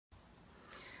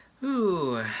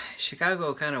Ooh,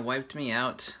 Chicago kind of wiped me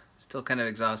out. Still kind of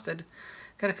exhausted.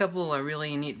 Got a couple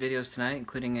really neat videos tonight,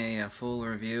 including a full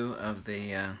review of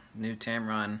the new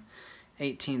Tamron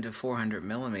 18 to 400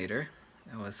 millimeter.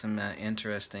 There was some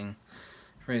interesting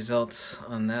results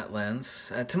on that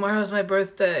lens. Tomorrow's my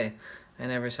birthday. I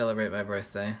never celebrate my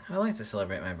birthday. I like to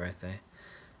celebrate my birthday.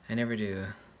 I never do.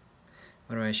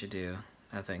 What do I should do?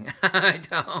 Nothing. I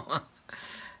don't.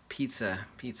 Pizza.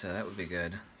 Pizza, that would be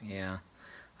good. Yeah.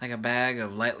 Like a bag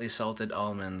of lightly salted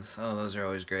almonds. Oh, those are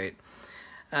always great.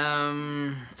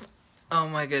 Oh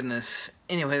my goodness.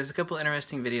 Anyway, there's a couple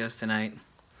interesting videos tonight.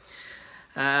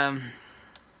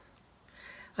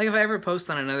 Like if I ever post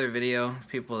on another video,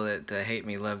 people that hate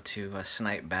me love to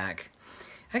snipe back.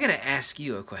 I gotta ask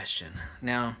you a question.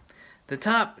 Now, the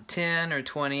top 10 or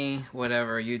 20,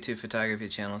 whatever, YouTube photography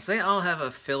channels, they all have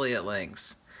affiliate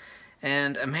links.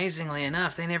 And amazingly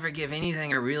enough, they never give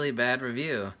anything a really bad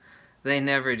review. They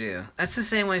never do. That's the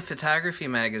same way photography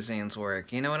magazines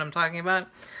work. You know what I'm talking about?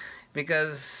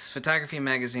 Because photography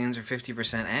magazines are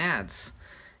 50% ads.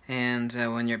 And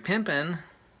when you're pimping,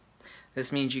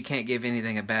 this means you can't give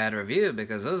anything a bad review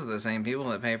because those are the same people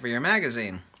that pay for your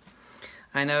magazine.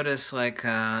 I notice like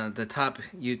the top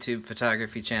YouTube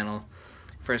photography channel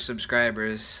for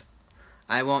subscribers,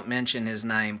 I won't mention his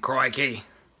name, Crikey.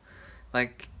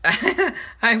 Like,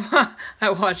 I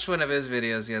watched one of his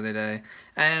videos the other day,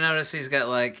 and I noticed he's got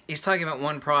like, he's talking about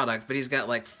one product, but he's got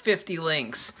like 50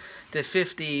 links to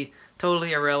 50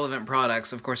 totally irrelevant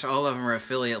products. Of course, all of them are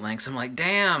affiliate links. I'm like,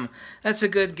 damn, that's a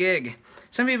good gig.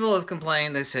 Some people have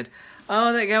complained, they said,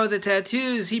 oh, that guy with the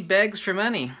tattoos, he begs for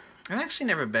money. I've actually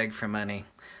never begged for money.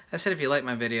 I said if you like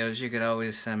my videos, you could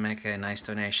always make a nice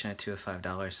donation of $2 or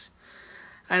 $5.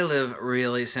 I live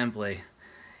really simply.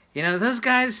 You know, those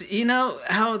guys, you know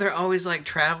how they're always like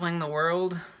traveling the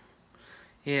world?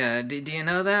 Yeah, do you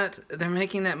know that? They're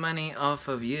making that money off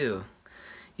of you.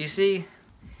 You see,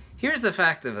 here's the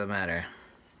fact of the matter.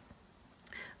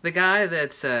 The guy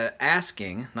that's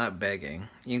asking, not begging,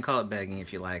 you can call it begging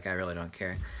if you like, I really don't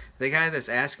care. The guy that's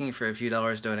asking for a few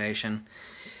dollars donation,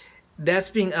 that's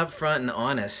being upfront and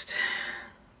honest.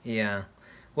 Yeah.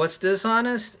 What's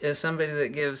dishonest is somebody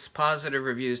that gives positive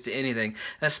reviews to anything,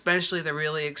 especially the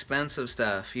really expensive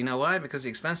stuff. You know why? Because the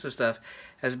expensive stuff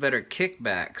has better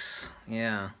kickbacks.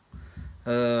 Yeah.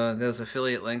 Those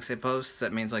affiliate links they post,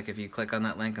 that means like if you click on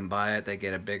that link and buy it, they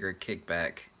get a bigger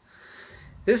kickback.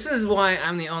 This is why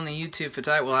I'm the only YouTube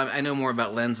photographer. Well, I know more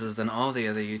about lenses than all the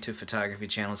other YouTube photography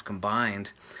channels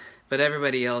combined. But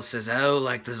everybody else says, oh,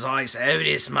 like the Zeiss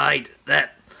Otis, mate.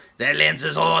 That lens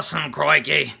is awesome,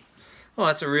 crikey. Well,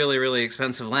 it's a really, really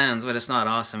expensive lens, but it's not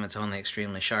awesome. It's only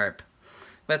extremely sharp.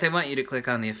 But they want you to click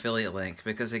on the affiliate link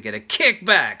because they get a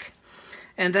kickback.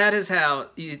 And that is how,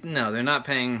 no, they're not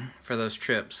paying for those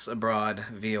trips abroad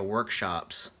via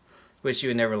workshops, which you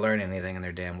would never learn anything in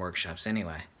their damn workshops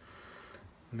anyway.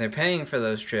 They're paying for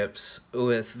those trips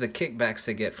with the kickbacks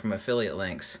they get from affiliate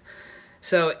links.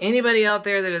 So anybody out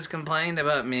there that has complained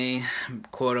about me,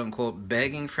 quote-unquote,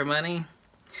 begging for money,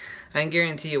 I can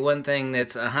guarantee you one thing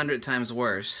that's 100 times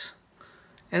worse.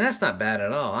 And that's not bad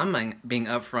at all. I'm being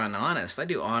upfront and honest. I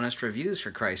do honest reviews,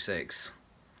 for Christ's sakes.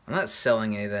 I'm not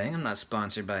selling anything. I'm not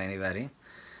sponsored by anybody.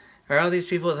 Or all these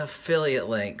people with affiliate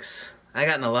links. I've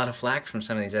gotten a lot of flack from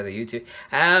some of these other YouTube.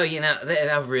 Oh, you know,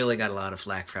 I've really got a lot of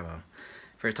flack from them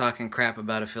for talking crap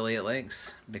about affiliate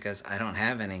links because I don't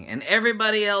have any. And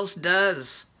everybody else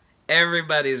does.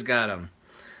 Everybody's got them.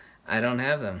 I don't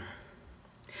have them.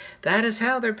 That is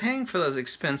how they're paying for those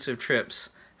expensive trips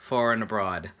far and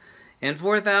abroad. In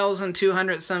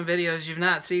 4,200 some videos, you've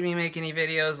not seen me make any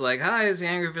videos like, hi, it's the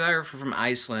Angry Photographer from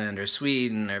Iceland, or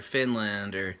Sweden, or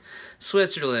Finland, or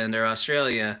Switzerland, or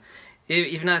Australia.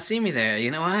 You've not seen me there.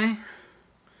 You know why?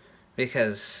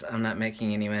 Because I'm not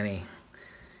making any money.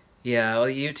 Yeah, well,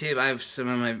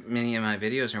 YouTube, many of my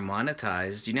videos are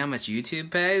monetized. Do you know how much YouTube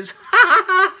pays?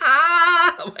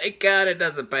 Oh my god, it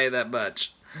doesn't pay that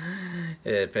much.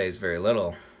 It pays very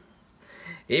little.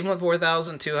 Even with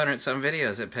 4,200 some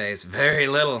videos, it pays very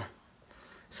little.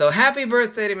 So happy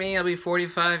birthday to me. I'll be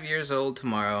 45 years old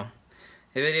tomorrow.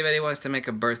 If anybody wants to make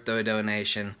a birthday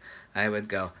donation, I would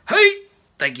go, hey,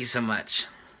 thank you so much.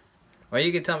 Or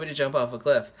you could tell me to jump off a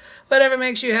cliff. Whatever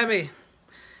makes you happy.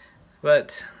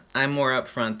 But I'm more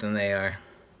upfront than they are.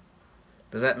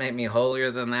 Does that make me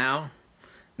holier than thou?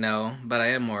 No, but I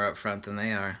am more upfront than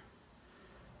they are.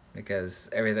 Because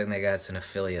everything they got is an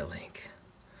affiliate link.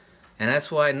 And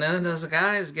that's why none of those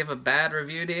guys give a bad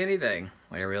review to anything.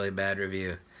 Like a really bad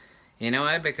review. You know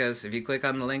why? Because if you click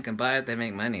on the link and buy it, they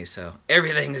make money. So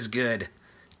everything is good.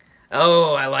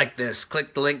 Oh, I like this.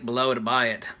 Click the link below to buy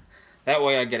it. That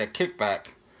way I get a kickback.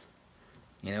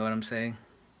 You know what I'm saying?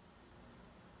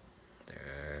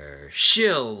 They're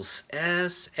shills.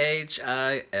 S-H-I-L-L.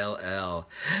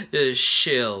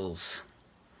 Shills.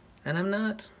 And I'm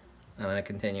not. I'm going to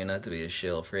continue not to be a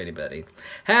shill for anybody.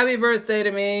 Happy birthday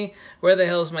to me. Where the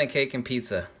hell's my cake and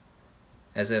pizza?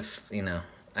 As if, you know,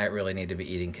 I really need to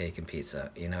be eating cake and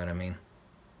pizza. You know what I mean?